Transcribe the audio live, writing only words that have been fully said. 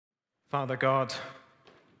Father God,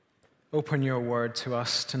 open your word to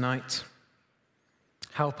us tonight.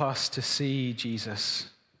 Help us to see Jesus.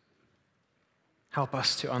 Help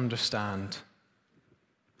us to understand.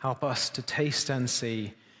 Help us to taste and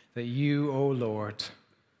see that you, O Lord,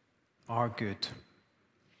 are good.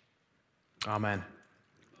 Amen.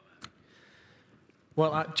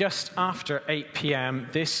 Well, just after 8 p.m.,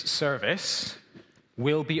 this service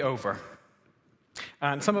will be over.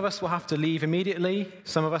 And some of us will have to leave immediately.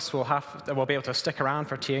 Some of us will be able to stick around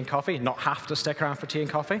for tea and coffee, not have to stick around for tea and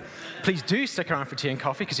coffee. Please do stick around for tea and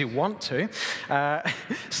coffee because you want to.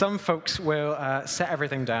 Some folks will set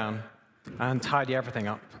everything down and tidy everything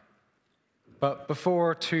up. But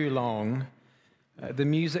before too long, the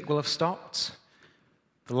music will have stopped,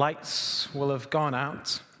 the lights will have gone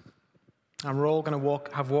out, and we're all going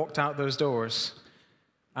to have walked out those doors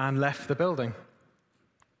and left the building.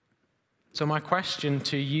 So my question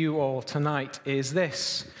to you all tonight is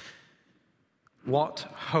this: what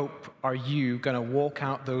hope are you going to walk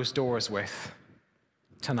out those doors with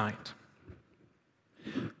tonight?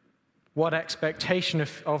 What expectation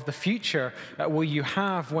of the future will you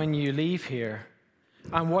have when you leave here?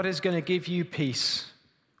 And what is going to give you peace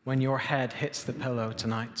when your head hits the pillow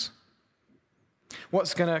tonight?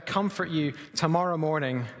 What's going to comfort you tomorrow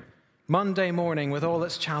morning, Monday morning, with all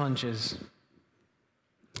its challenges?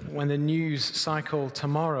 When the news cycle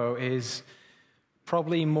tomorrow is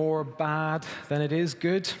probably more bad than it is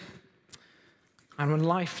good, and when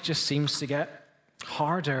life just seems to get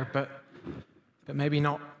harder, but maybe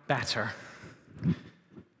not better.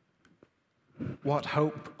 What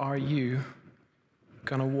hope are you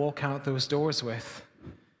going to walk out those doors with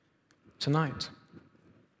tonight?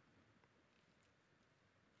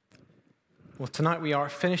 Well, tonight we are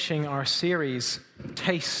finishing our series,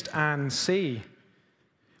 Taste and See.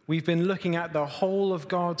 We've been looking at the whole of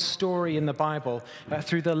God's story in the Bible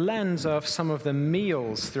through the lens of some of the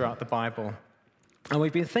meals throughout the Bible. And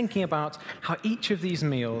we've been thinking about how each of these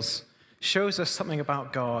meals shows us something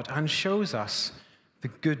about God and shows us the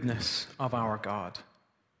goodness of our God.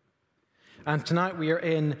 And tonight we are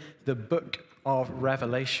in the book of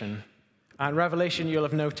Revelation. And Revelation, you'll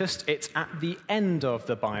have noticed, it's at the end of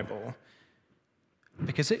the Bible,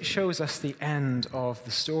 because it shows us the end of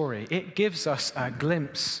the story. It gives us a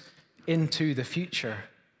glimpse into the future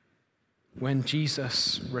when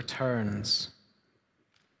Jesus returns.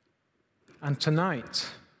 And tonight,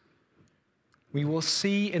 we will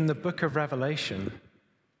see in the book of Revelation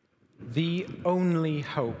the only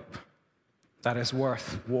hope that is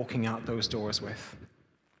worth walking out those doors with.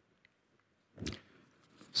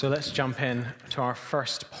 So let's jump in to our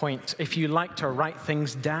first point. If you like to write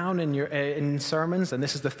things down in sermons, and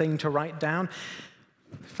this is the thing to write down,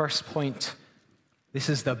 first point: this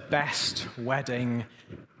is the best wedding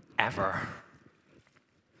ever.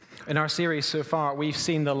 In our series so far, we've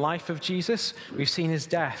seen the life of Jesus, we've seen his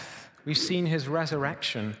death, we've seen his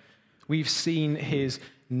resurrection, we've seen his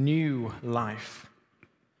new life.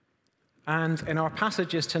 And in our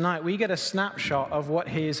passages tonight, we get a snapshot of what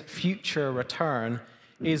his future return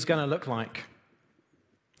is going to look like.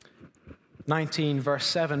 19 verse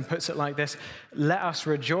 7 puts it like this: "Let us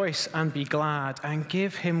rejoice and be glad and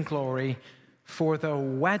give him glory, for the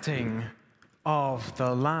wedding of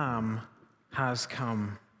the Lamb has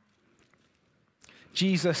come."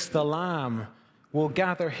 Jesus the Lamb will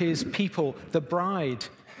gather his people, the bride,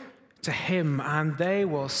 to him, and they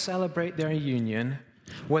will celebrate their union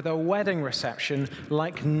with a wedding reception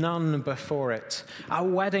like none before it, a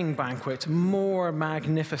wedding banquet more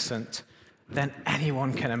magnificent than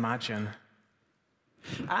anyone can imagine.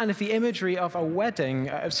 And if the imagery of a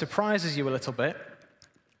wedding surprises you a little bit,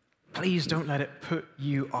 please don't let it put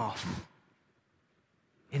you off.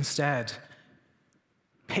 Instead,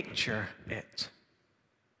 picture it.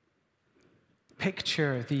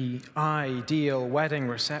 Picture the ideal wedding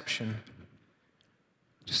reception.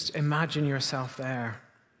 Just imagine yourself there.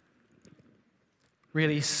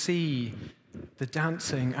 Really see the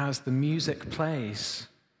dancing as the music plays,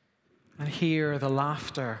 and hear the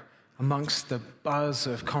laughter amongst the buzz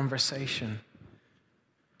of conversation.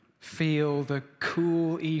 Feel the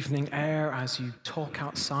cool evening air as you talk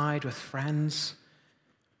outside with friends.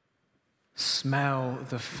 Smell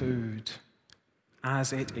the food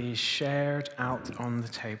as it is shared out on the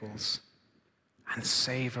tables, and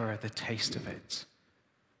savor the taste of it.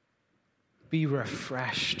 Be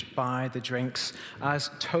refreshed by the drinks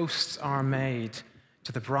as toasts are made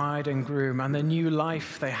to the bride and groom and the new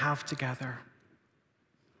life they have together.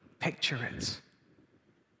 Picture it.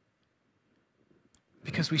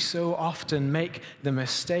 Because we so often make the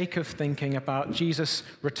mistake of thinking about Jesus'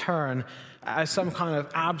 return as some kind of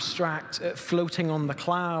abstract, floating on the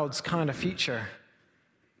clouds kind of future.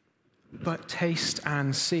 But taste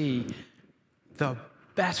and see the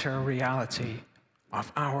better reality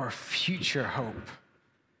of our future hope.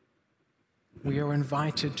 We are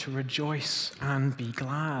invited to rejoice and be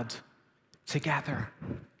glad together,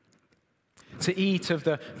 to eat of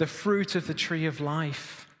the fruit of the tree of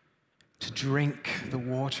life, to drink the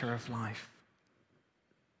water of life.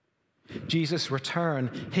 Jesus'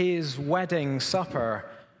 return, his wedding supper,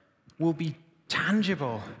 will be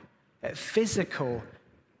tangible, physical,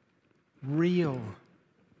 real.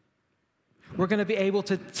 We're going to be able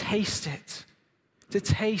to taste it, to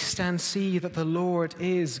taste and see that the Lord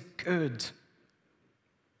is good.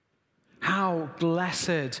 How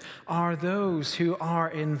blessed are those who are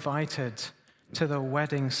invited to the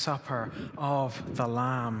wedding supper of the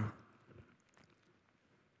Lamb.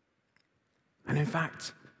 And in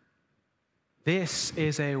fact, this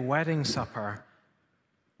is a wedding supper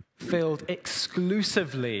filled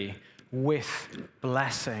exclusively with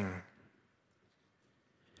blessing.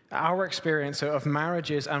 Our experience of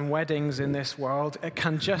marriages and weddings in this world, it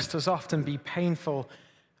can just as often be painful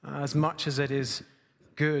as much as it is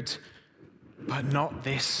good, but not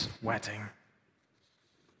this wedding.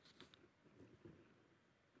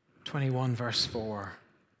 21 verse 4.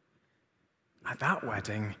 At that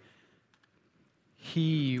wedding,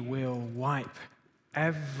 he will wipe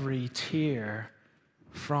every tear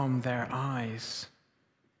from their eyes.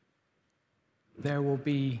 There will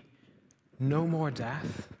be no more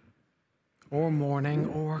death, or mourning,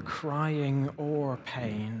 or crying, or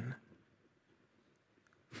pain.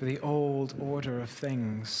 For the old order of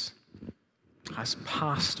things has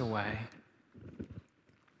passed away.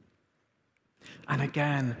 And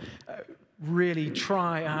again, really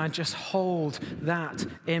try and just hold that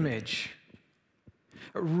image.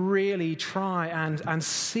 Really try and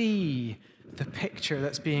see the picture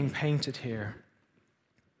that's being painted here.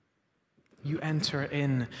 You enter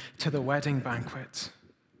into the wedding banquet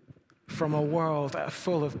from a world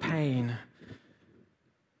full of pain,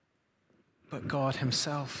 but God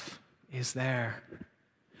himself is there.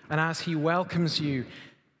 And as he welcomes you,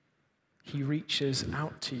 he reaches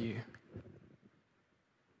out to you.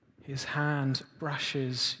 His hand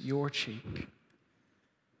brushes your cheek,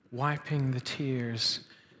 wiping the tears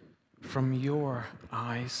from your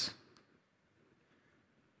eyes.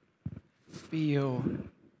 Feel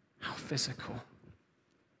how physical,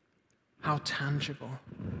 how tangible,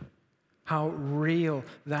 how real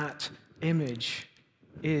that image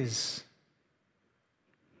is.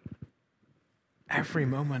 Every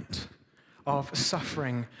moment of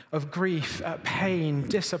suffering, of grief, pain,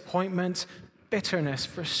 disappointment, bitterness,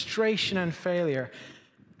 frustration, and failure,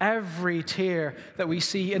 every tear that we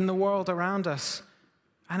see in the world around us,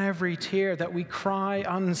 and every tear that we cry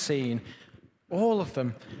unseen, all of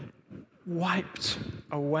them wiped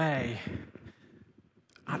away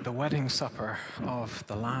at the wedding supper of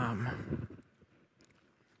the Lamb.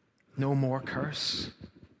 No more curse,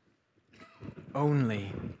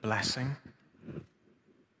 only blessing.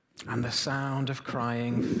 And the sound of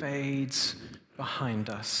crying fades behind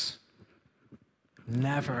us,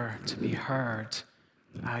 never to be heard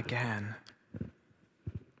again.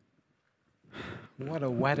 What a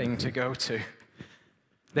wedding to go to.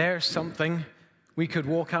 There's something we could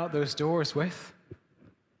walk out those doors with.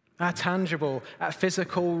 A tangible, a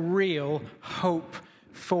physical, real hope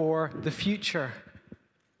for the future.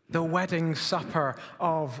 The wedding supper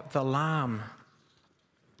of the Lamb.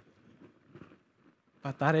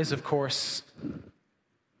 But that is, of course,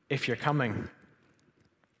 if you're coming.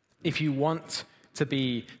 If you want to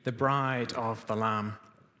be the bride of the Lamb.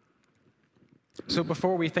 So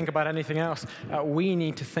before we think about anything else, we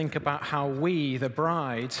need to think about how we, the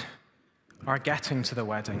bride, are getting to the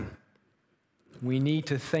wedding. We need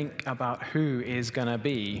to think about who is going to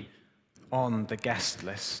be on the guest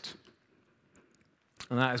list.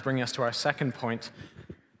 And that is bringing us to our second point.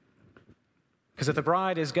 Because if the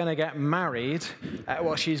bride is going to get married,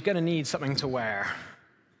 well, she's going to need something to wear.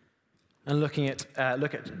 And look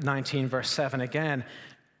at 19 verse 7 again.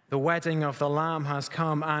 The wedding of the Lamb has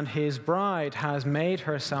come, and his bride has made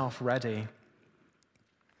herself ready.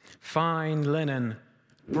 Fine linen,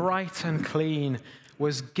 bright and clean,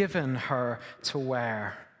 was given her to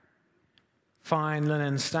wear. Fine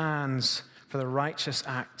linen stands for the righteous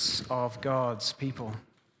acts of God's people.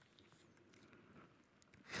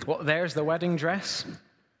 Well, there's the wedding dress.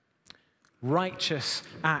 Righteous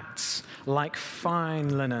acts like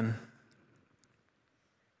fine linen.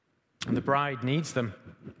 And the bride needs them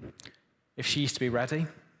if she's to be ready.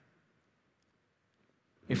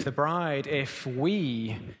 if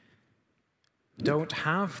we don't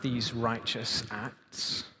have these righteous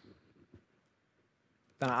acts,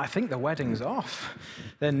 then I think the wedding's off.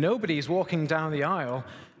 Then nobody's walking down the aisle,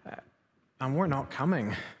 and we're not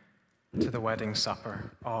coming to the wedding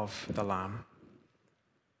supper of the Lamb.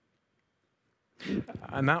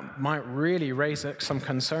 And that might really raise some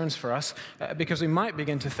concerns for us, because we might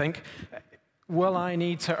begin to think, will I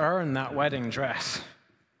need to earn that wedding dress?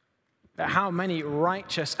 How many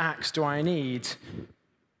righteous acts do I need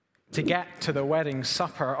to get to the wedding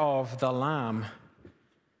supper of the Lamb?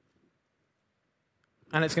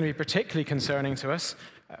 And it's going to be particularly concerning to us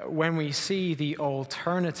when we see the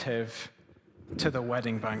alternative to the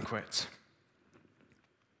wedding banquet.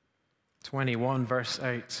 21, verse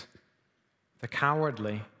 8. The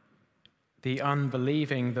cowardly, the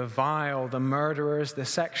unbelieving, the vile, the murderers, the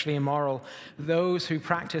sexually immoral, those who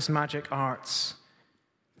practice magic arts,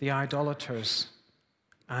 the idolaters,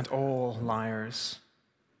 and all liars,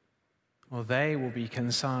 well, they will be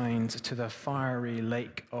consigned to the fiery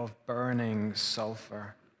lake of burning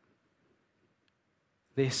sulfur.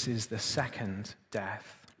 This is the second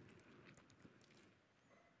death.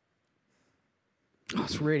 Oh,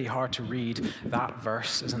 it's really hard to read that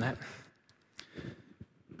verse, isn't it?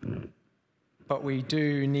 But we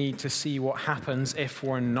do need to see what happens if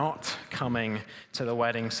we're not coming to the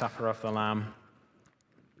wedding supper of the Lamb.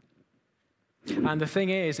 And the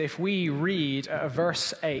thing is, if we read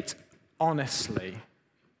verse 8 honestly,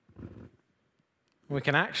 we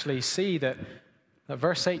can actually see that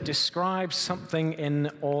verse 8 describes something in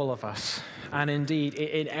all of us, and indeed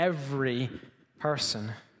in every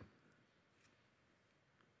person.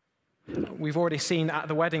 We've already seen at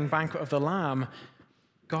the wedding banquet of the Lamb,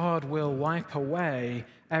 God will wipe away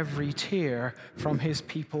every tear from his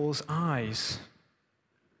people's eyes.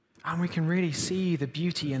 And we can really see the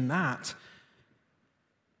beauty in that.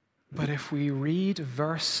 But if we read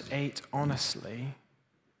verse 8 honestly,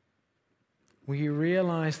 we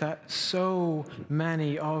realize that so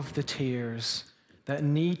many of the tears that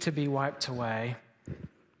need to be wiped away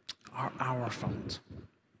are our fault.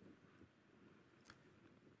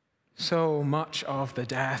 So much of the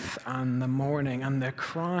death and the mourning and the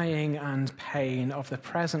crying and pain of the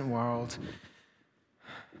present world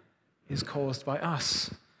is caused by us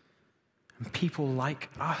and people like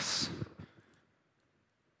us.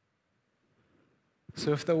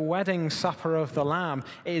 So if the wedding supper of the Lamb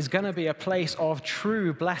is going to be a place of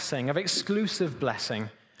true blessing, of exclusive blessing,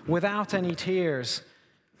 without any tears,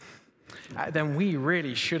 then we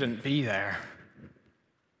really shouldn't be there.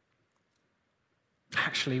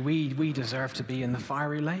 Actually, we deserve to be in the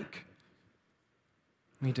fiery lake.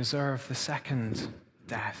 We deserve the second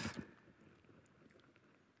death.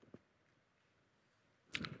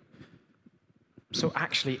 So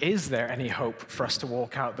actually, is there any hope for us to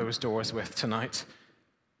walk out those doors with tonight?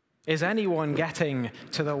 Is anyone getting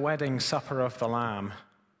to the wedding supper of the Lamb?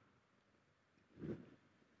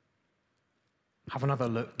 Have another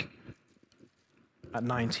look at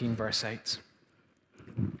 19, verse 8.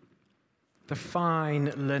 The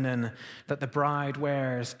fine linen that the bride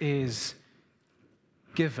wears is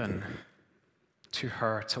given to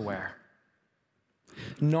her to wear.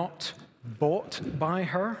 Not bought by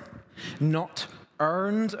her, not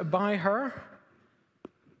earned by her,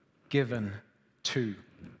 given to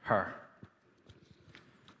her.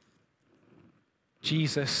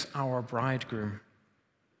 Jesus, our bridegroom,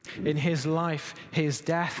 in his life, his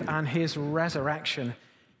death, and his resurrection,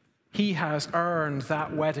 he has earned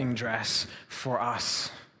that wedding dress for us.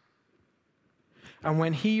 And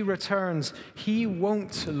when he returns, he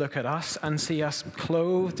won't look at us and see us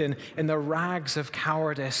clothed in the rags of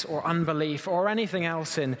cowardice or unbelief or anything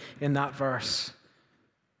else in that verse.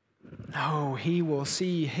 No, he will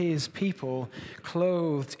see his people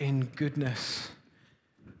clothed in goodness,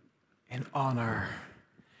 in honor,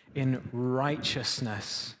 in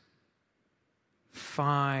righteousness,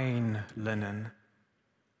 fine linen,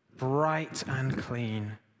 bright and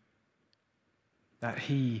clean, that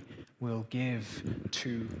he will give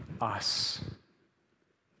to us.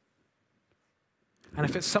 And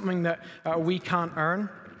if it's something that we can't earn,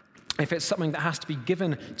 if it's something that has to be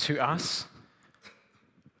given to us,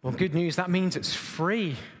 well, good news, that means it's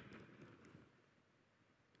free.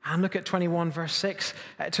 And look at 21, verse 6.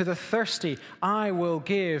 To the thirsty, I will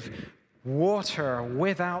give water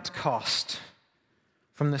without cost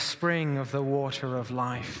from the spring of the water of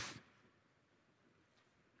life.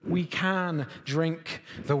 We can drink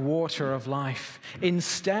the water of life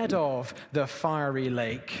instead of the fiery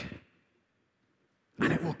lake,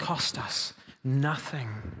 and it will cost us nothing.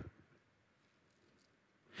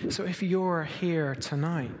 So if you're here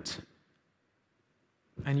tonight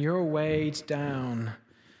and you're weighed down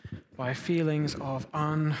by feelings of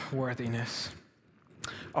unworthiness,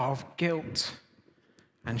 of guilt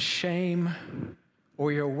and shame,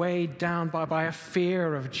 or you're weighed down by a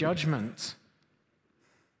fear of judgment,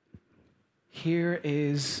 here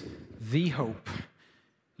is the hope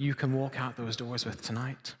you can walk out those doors with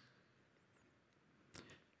tonight.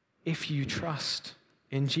 If you trust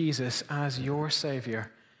in Jesus as your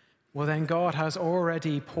Savior, well, then God has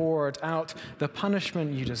already poured out the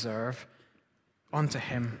punishment you deserve onto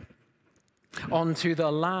him, onto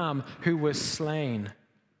the Lamb who was slain,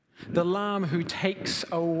 the Lamb who takes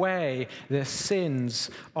away the sins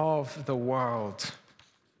of the world.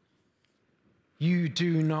 You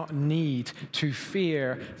do not need to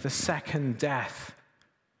fear the second death.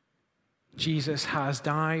 Jesus has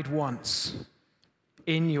died once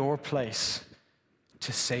in your place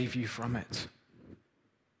to save you from it.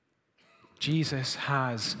 Jesus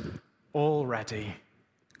has already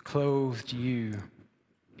clothed you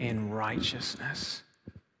in righteousness.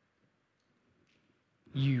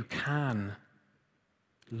 You can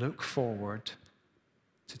look forward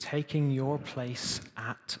to taking your place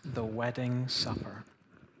at the wedding supper,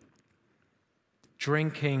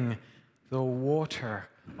 drinking the water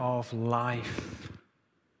of life,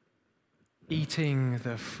 eating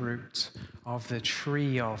the fruit of the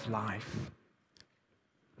tree of life,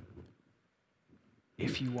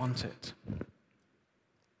 if you want it,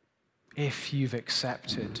 if you've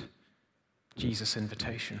accepted Jesus'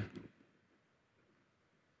 invitation.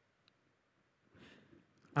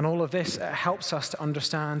 And all of this helps us to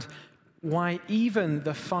understand why even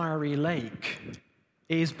the fiery lake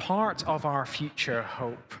is part of our future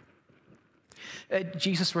hope.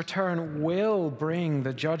 Jesus' return will bring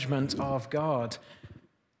the judgment of God.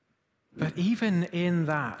 But even in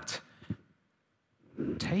that,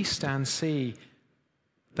 taste and see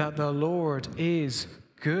that the Lord is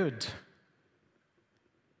good.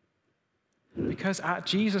 Because at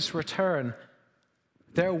Jesus' return,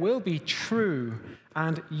 there will be true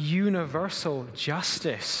and universal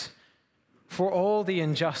justice for all the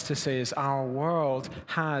injustices our world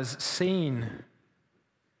has seen.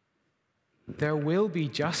 There will be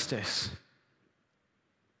justice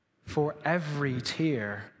for every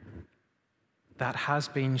tear that has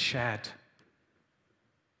been shed.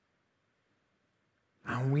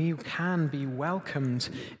 And we can be welcomed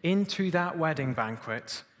into that wedding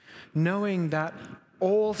banquet, knowing that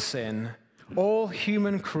all sin, all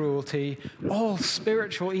human cruelty, all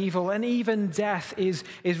spiritual evil, and even death is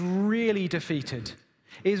really defeated,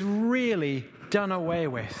 is really done away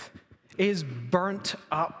with, is burnt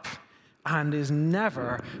up, and is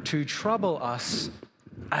never to trouble us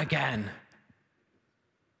again.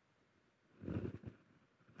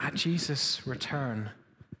 At Jesus' return,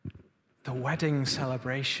 the wedding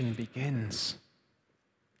celebration begins.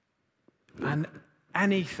 And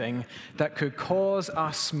anything that could cause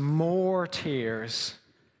us more tears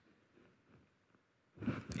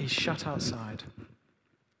is shut outside.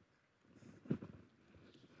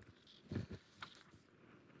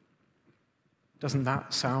 Doesn't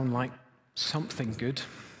that sound like something good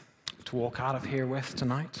to walk out of here with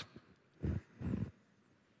tonight?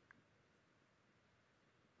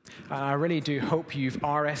 I really do hope you've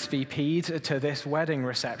RSVP'd to this wedding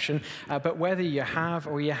reception, but whether you have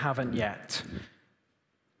or you haven't yet,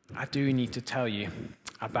 I do need to tell you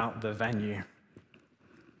about the venue.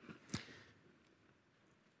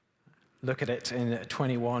 Look at it in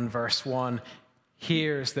 21, verse 1.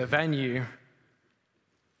 Here's the venue: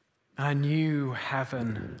 a new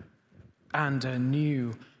heaven and a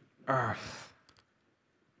new earth.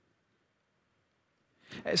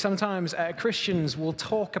 Sometimes Christians will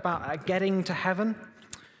talk about getting to heaven,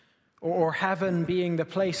 or heaven being the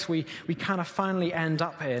place we kind of finally end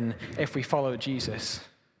up in if we follow Jesus.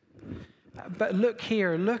 But look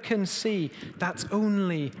here, look and see, that's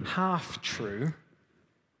only half true.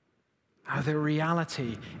 The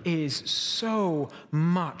reality is so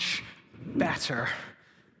much better.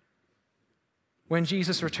 When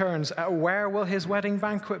Jesus returns, where will his wedding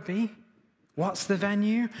banquet be? What's the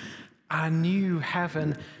venue? A new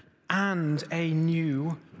heaven and a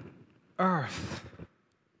new earth.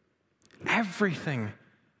 Everything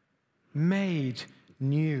made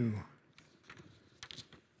new.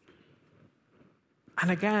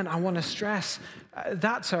 And again, I want to stress,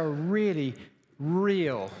 that's a really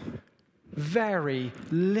real, very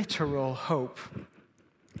literal hope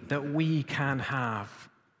that we can have.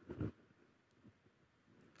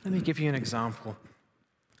 Let me give you an example.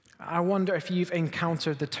 I wonder if you've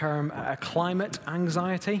encountered the term climate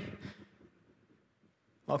anxiety.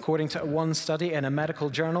 Well, according to one study in a medical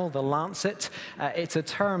journal, The Lancet, it's a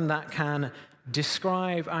term that can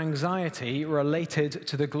describe anxiety related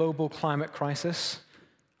to the global climate crisis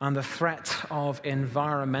and the threat of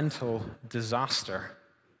environmental disaster.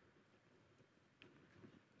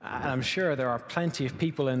 And I'm sure there are plenty of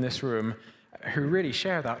people in this room who really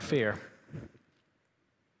share that fear.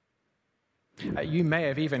 You may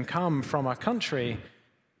have even come from a country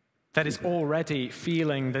that is already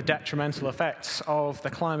feeling the detrimental effects of the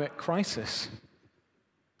climate crisis.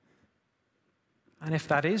 And if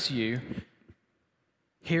that is you,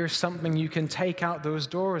 here's something you can take out those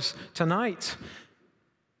doors tonight.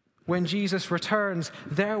 When Jesus returns,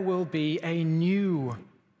 there will be a new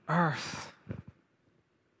earth,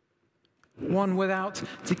 one without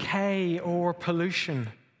decay or pollution,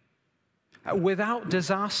 without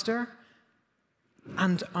disaster,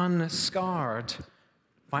 and unscarred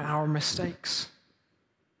by our mistakes.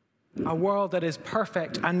 A world that is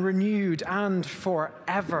perfect and renewed and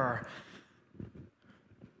forever.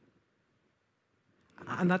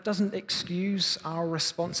 And that doesn't excuse our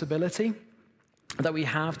responsibility that we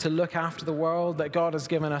have to look after the world that God has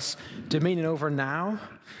given us dominion over now.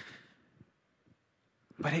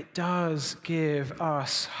 But it does give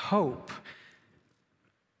us hope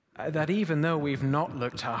that even though we've not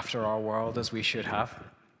looked after our world as we should have,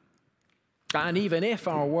 and even if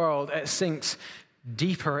our world sinks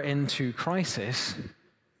deeper into crisis,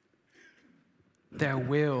 there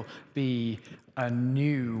will be a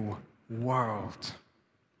new world.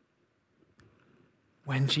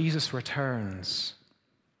 When Jesus returns,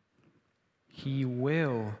 he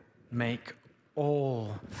will make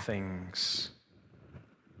all things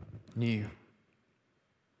new.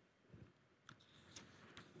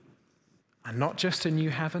 And not just a new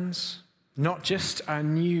heavens, not just a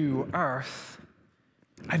new earth,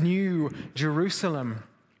 a new Jerusalem,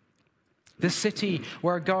 the city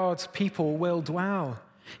where God's people will dwell.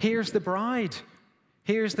 Here's the bride.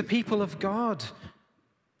 Here's the people of God,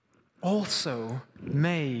 also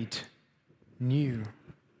made new.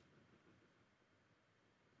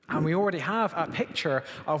 And we already have a picture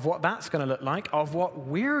of what that's going to look like, of what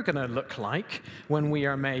we're going to look like when we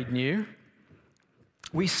are made new.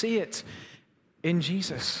 We see it in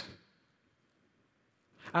Jesus.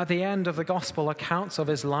 At the end of the gospel accounts of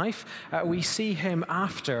his life, we see him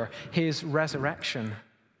after his resurrection.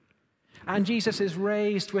 And Jesus is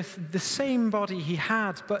raised with the same body he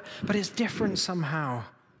had, but it's different somehow.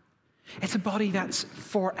 It's a body that's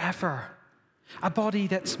forever, a body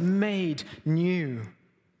that's made new.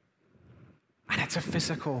 And it's a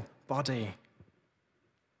physical body.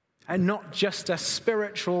 And not just a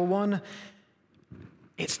spiritual one,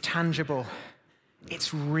 it's tangible,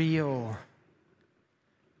 it's real.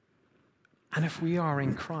 And if we are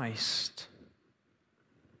in Christ,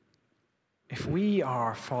 if we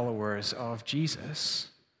are followers of Jesus,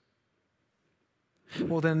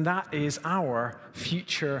 well, then that is our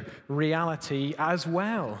future reality as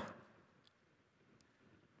well.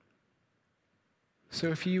 So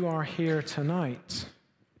if you are here tonight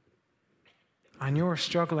and you're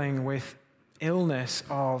struggling with illness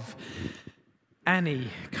of any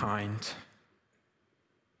kind,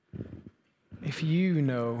 if you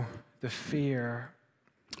know the fear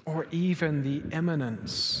or even the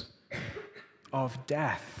imminence of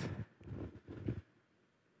death,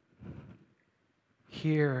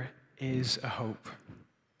 here is a hope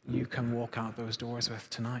you can walk out those doors with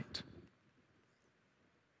tonight.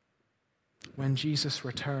 When Jesus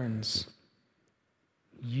returns,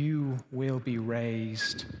 you will be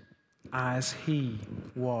raised as he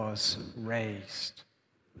was raised.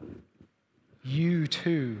 You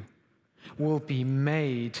too will be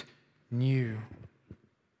made new,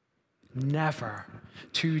 never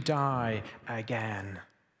to die again.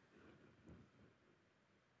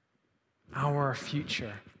 Our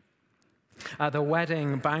future at the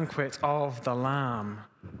wedding banquet of the Lamb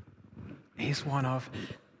is one of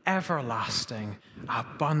everlasting,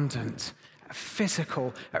 abundant,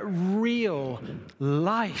 physical, real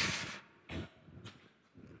life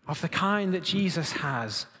of the kind that Jesus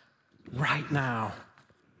has right now.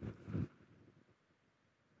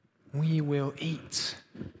 We will eat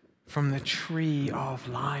from the tree of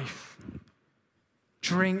life,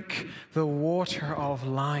 drink the water of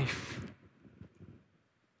life.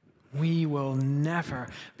 We will never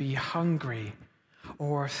be hungry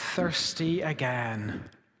or thirsty again.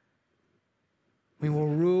 We will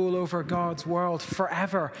rule over God's world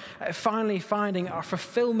forever, finally finding our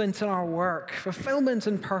fulfillment in our work, fulfillment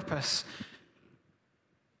and purpose.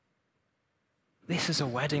 This is a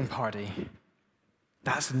wedding party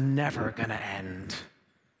that's never going to end,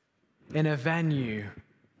 in a venue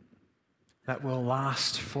that will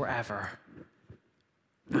last forever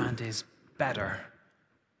and is better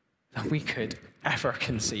than we could ever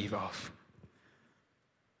conceive of.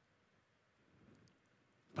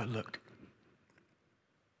 But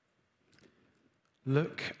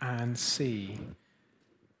look and see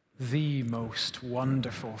the most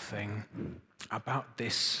wonderful thing about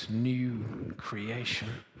this new creation.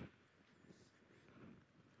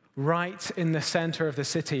 Right in the center of the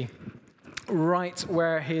city, right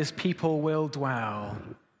where his people will dwell,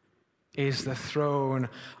 is the throne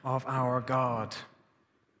of our God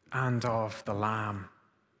and of the Lamb.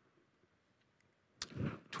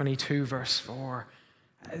 22 verse 4,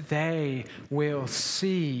 they will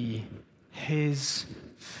see his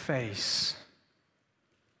face,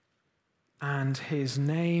 and his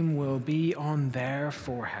name will be on their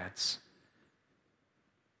foreheads.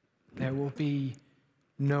 There will be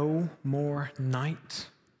no more night.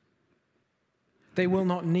 They will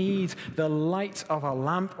not need the light of a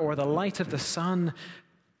lamp or the light of the sun,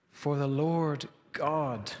 for the Lord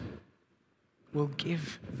God will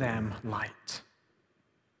give them light.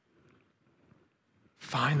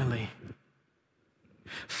 Finally,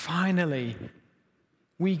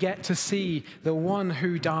 we get to see the one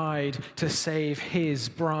who died to save his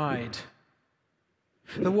bride,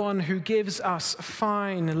 the one who gives us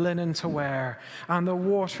fine linen to wear and the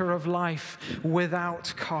water of life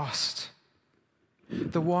without cost,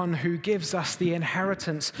 the one who gives us the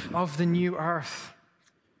inheritance of the new earth,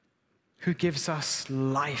 who gives us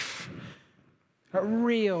life, a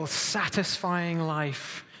real satisfying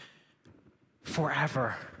life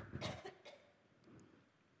forever.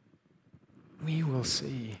 We will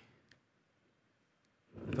see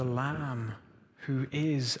the Lamb who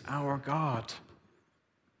is our God,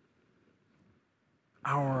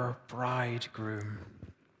 our bridegroom.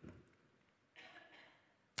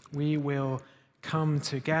 We will come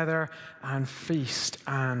together and feast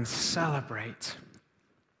and celebrate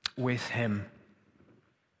with him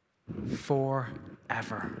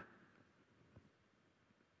forever.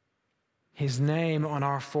 His name on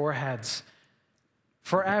our foreheads,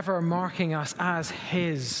 forever marking us as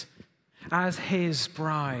his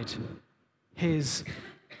bride, his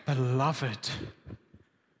beloved.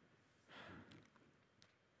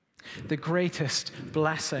 The greatest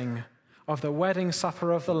blessing of the wedding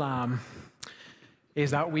supper of the Lamb is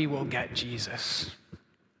that we will get Jesus,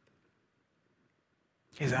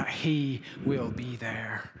 is that he will be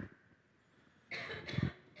there.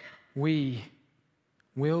 We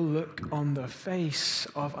will look on the face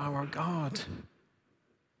of our God,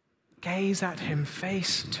 gaze at him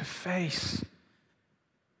face to face,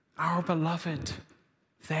 our beloved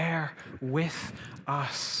there with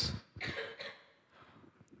us.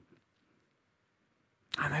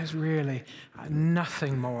 And there's really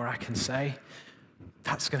nothing more I can say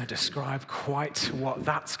that's going to describe quite what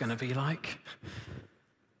that's going to be like.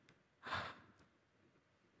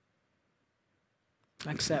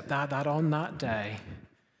 Except that on that day,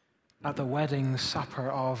 at the wedding supper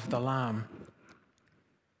of the Lamb,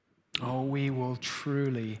 we will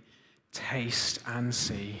truly taste and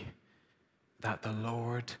see that the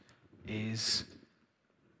Lord is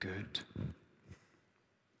good.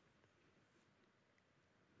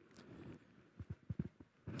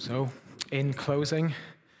 So, in closing,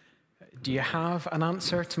 do you have an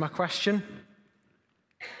answer to my question?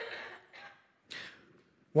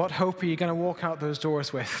 What hope are you going to walk out those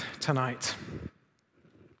doors with tonight?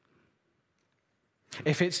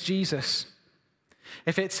 If it's Jesus,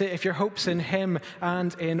 if your hope's in him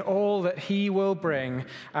and in all that he will bring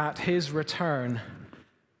at his return,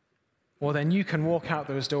 well, then you can walk out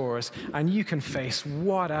those doors and you can face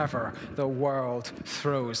whatever the world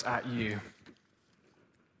throws at you.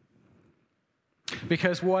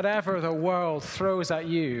 Because whatever the world throws at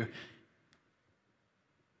you,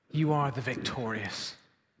 you are the victorious,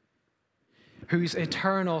 whose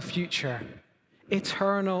eternal future,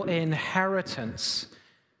 eternal inheritance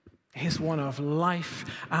is one of life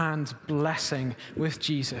and blessing with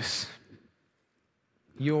Jesus,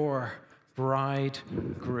 your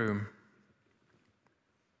bridegroom.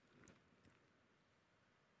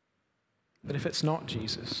 But if it's not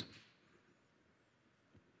Jesus,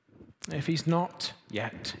 if he's not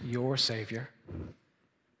yet your Savior,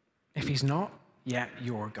 if he's not yet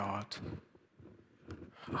your God,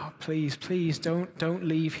 please don't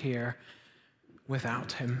leave here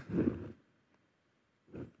without him.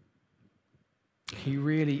 He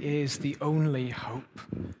really is the only hope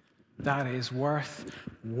that is worth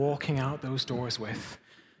walking out those doors with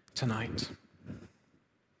tonight.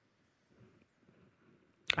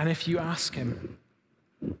 And if you ask him,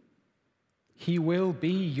 he will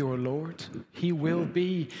be your Lord. He will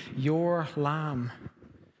be your Lamb,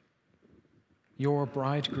 your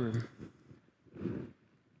bridegroom.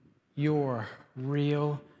 your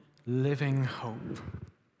real living hope.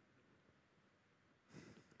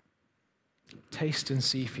 Taste and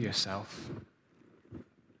see for yourself.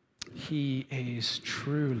 He is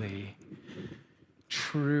truly,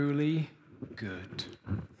 truly good.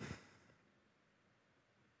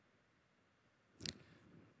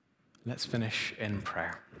 Let's finish in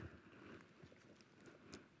prayer.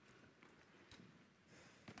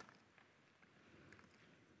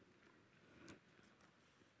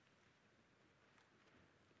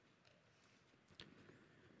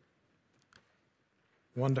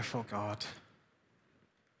 Wonderful God,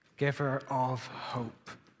 giver of hope.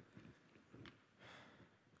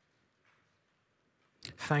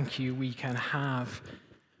 Thank you, we can have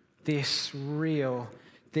this real,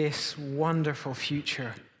 this wonderful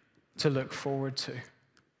future to look forward to.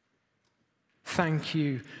 Thank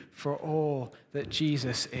you for all that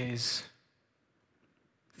Jesus is.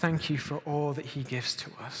 Thank you for all that he gives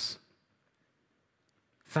to us.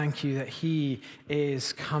 Thank you that he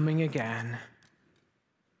is coming again,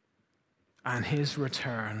 and his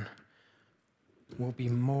return will be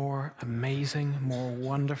more amazing, more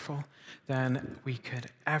wonderful than we could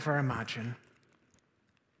ever imagine.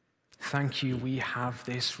 Thank you, we have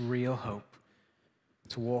this real hope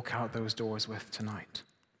to walk out those doors with tonight.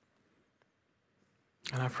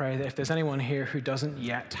 And I pray that if there's anyone here who doesn't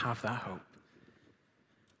yet have that hope,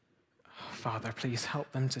 Father, please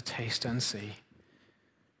help them to taste and see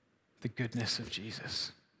the goodness of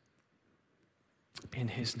Jesus. In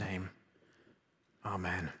his name,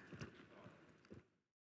 amen.